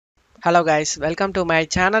Hello guys, welcome to my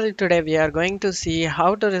channel. Today we are going to see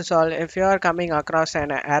how to resolve if you are coming across an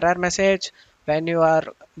error message when you are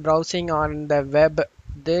browsing on the web.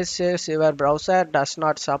 This is your browser does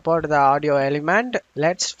not support the audio element.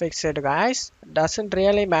 Let's fix it guys. Doesn't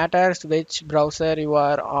really matter which browser you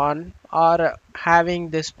are on or having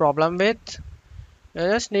this problem with. You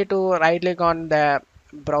just need to right click on the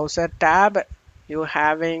browser tab you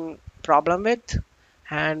having problem with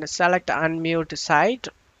and select unmute site.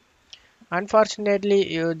 Unfortunately,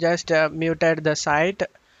 you just muted the site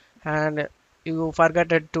and you forgot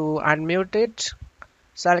to unmute it.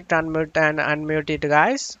 Select unmute and unmute it,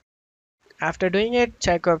 guys. After doing it,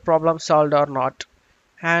 check your problem solved or not.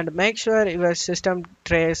 And make sure your system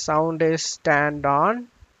tray sound is turned on.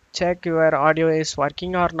 Check your audio is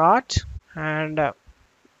working or not. And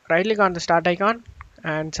right click on the start icon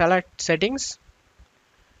and select settings.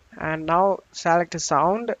 And now select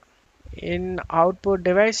sound. In output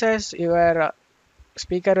devices, your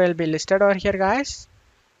speaker will be listed over here, guys.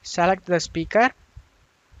 Select the speaker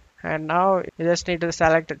and now you just need to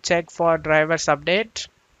select check for drivers update.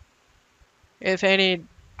 If any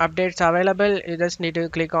updates available, you just need to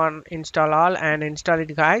click on install all and install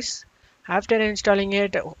it, guys. After installing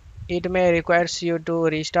it, it may requires you to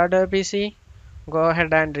restart your PC. Go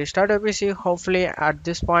ahead and restart your PC. Hopefully at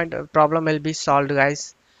this point problem will be solved,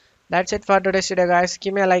 guys. That's it for today's video, guys.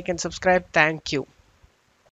 Give me a like and subscribe. Thank you.